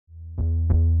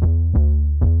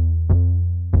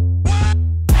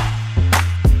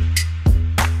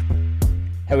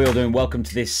How are we all doing? Welcome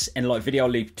to this Enlight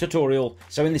Videoleap tutorial.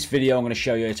 So in this video I'm going to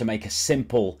show you how to make a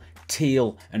simple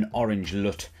teal and orange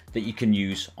LUT that you can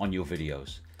use on your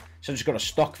videos. So I've just got a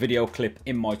stock video clip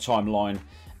in my timeline,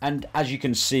 and as you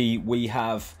can see we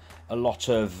have a lot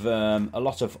of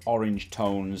orange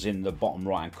tones in the bottom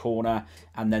right hand corner,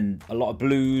 and then a lot of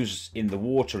blues in the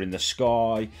water, in the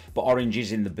sky, but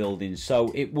oranges in the buildings.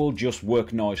 So it will just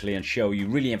work nicely and show you,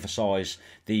 really emphasize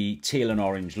the teal and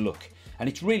orange look. And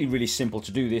it's really simple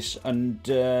to do this, and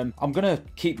I'm gonna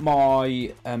keep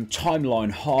my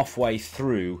timeline halfway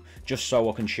through just so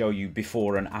I can show you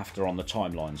before and after on the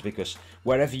timelines, because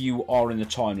wherever you are in the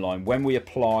timeline, when we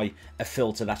apply a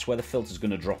filter, that's where the filter is going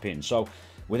to drop in. So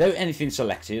without anything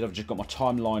selected, I've just got my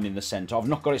timeline in the center. I've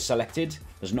not got it selected,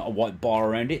 there's not a white bar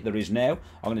around it. There is now.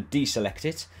 I'm going to deselect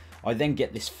it. I then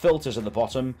get this filters at the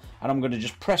bottom, and I'm going to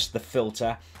just press the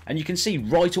filter, and you can see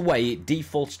right away it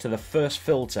defaults to the first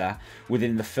filter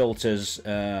within the filters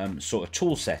sort of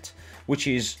tool set, which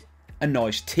is a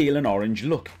nice teal and orange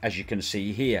look, as you can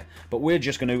see here. But we're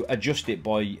just going to adjust it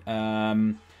by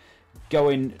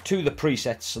going to the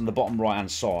presets on the bottom right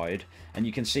hand side, and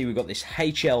you can see we've got this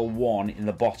HL1 in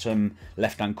the bottom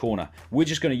left hand corner. We're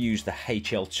just going to use the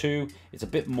HL2. It's a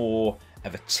bit more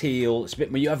of a teal, it's a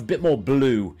bit more, you have a bit more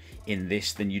blue in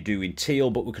this than you do in teal,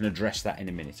 but we can address that in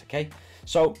a minute. Okay,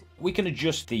 so we can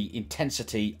adjust the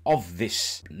intensity of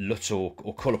this LUT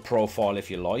or color profile,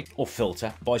 if you like, or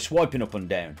filter, by swiping up and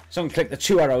down. So I'm going to click the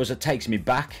two arrows, that takes me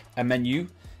back a menu,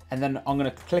 and then I'm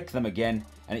going to click them again,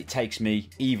 and it takes me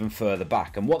even further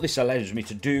back. And what this allows me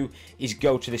to do is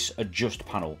go to this adjust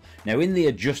panel. Now in the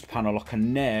adjust panel,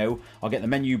 I'll get the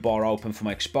menu bar open for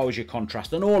my exposure,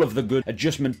 contrast, and all of the good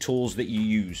adjustment tools that you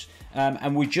use.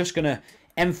 And we're just going to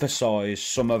emphasize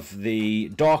some of the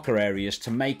darker areas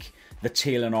to make the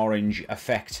teal and orange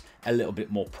effect a little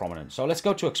bit more prominent. So let's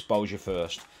go to exposure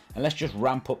first, and let's just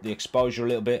ramp up the exposure a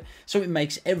little bit so it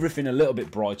makes everything a little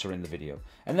bit brighter in the video.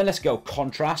 And then let's go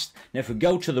contrast. Now if we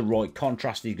go to the right,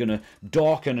 contrast is going to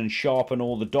darken and sharpen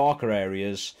all the darker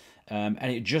areas, and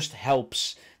it just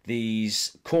helps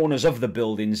these corners of the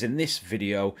buildings in this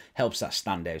video, helps that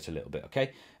stand out a little bit.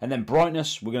 Okay, and then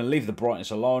brightness, we're going to leave the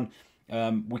brightness alone.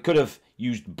 We could have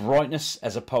used brightness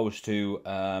as opposed to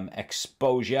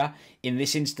exposure. In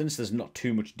this instance, there's not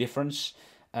too much difference.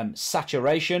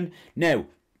 Saturation. Now,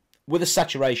 with a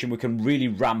saturation, we can really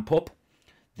ramp up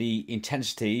the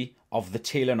intensity of the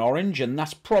teal and orange, and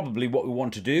that's probably what we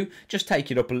want to do. Just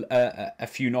take it up a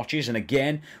few notches. And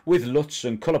again, with LUTs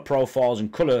and color profiles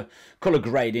and color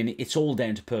grading, it's all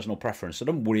down to personal preference. So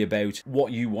don't worry about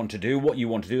what you want to do. What you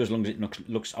want to do, as long as it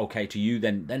looks okay to you,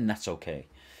 then that's okay.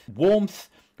 Warmth,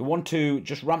 we want to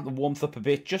just ramp the warmth up a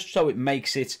bit, just so it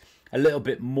makes it a little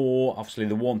bit more. Obviously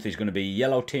the warmth is going to be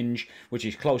yellow tinge, which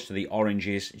is close to the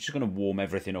oranges. It's just going to warm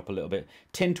everything up a little bit.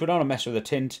 Tint, we don't want to mess with the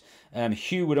tint.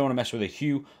 Hue, we don't want to mess with the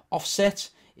hue. Offset,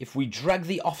 if we drag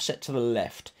the offset to the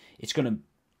left, it's going to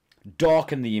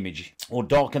darken the image or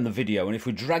darken the video, and if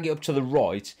we drag it up to the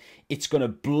right, it's going to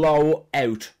blow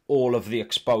out all of the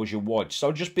exposure white.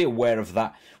 So just be aware of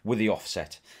that with the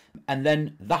offset. And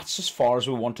then that's as far as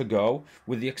we want to go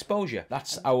with the exposure.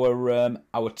 That's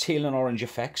our teal and orange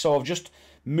effect. So I've just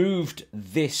moved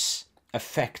this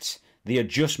effect, the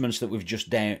adjustments that we've just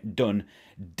done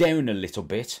down a little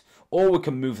bit, or we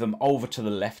can move them over to the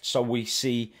left so we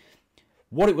see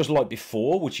what it was like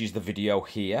before, which is the video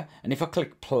here. And if I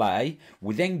click play,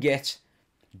 we then get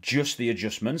just the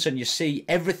adjustments, and you see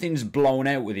everything's blown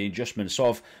out with the adjustments. So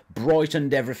I've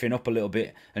brightened everything up a little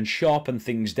bit and sharpened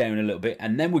things down a little bit,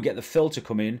 and then we get the filter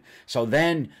come in. So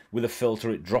then with a filter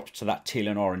it drops to that teal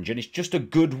and orange, and it's just a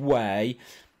good way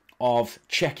of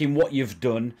checking what you've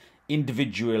done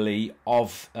individually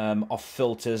of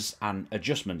filters and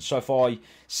adjustments. So if I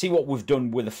see what we've done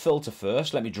with a filter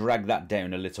first, let me drag that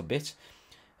down a little bit,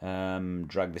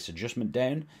 drag this adjustment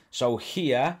down. So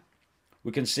here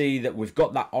we can see that we've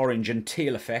got that orange and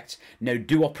teal effect. Now,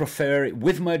 do I prefer it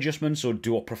with my adjustments or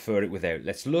do I prefer it without?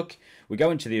 Let's look. We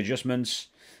go into the adjustments.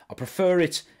 I prefer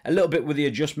it a little bit with the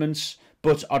adjustments,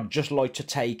 but I'd just like to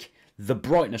take the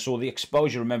brightness or the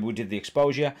exposure. Remember, we did the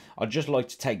exposure. I'd just like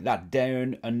to take that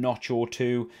down a notch or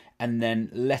two, and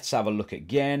then let's have a look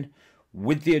again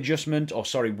with the adjustment, or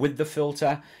sorry, with the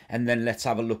filter, and then let's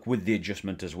have a look with the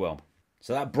adjustment as well.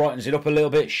 So that brightens it up a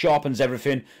little bit, sharpens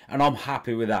everything, and I'm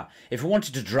happy with that. If we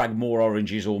wanted to drag more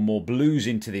oranges or more blues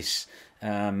into this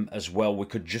as well, we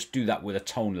could just do that with a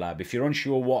tone lab. If you're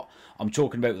unsure what I'm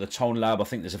talking about with the tone lab, I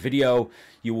think there's a video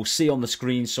you will see on the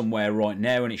screen somewhere right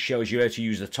now, and it shows you how to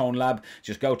use the tone lab.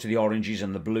 Just go to the oranges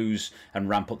and the blues and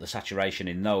ramp up the saturation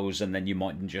in those, and then you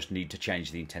might just need to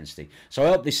change the intensity. So I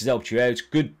hope this has helped you out.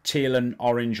 Good teal and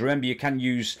orange. Remember, you can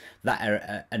use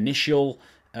that initial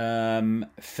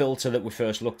filter that we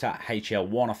first looked at,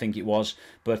 HL1 I think it was,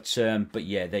 but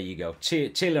yeah, there you go.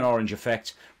 Teal and orange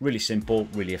effect, really simple,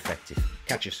 really effective.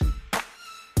 Catch you soon.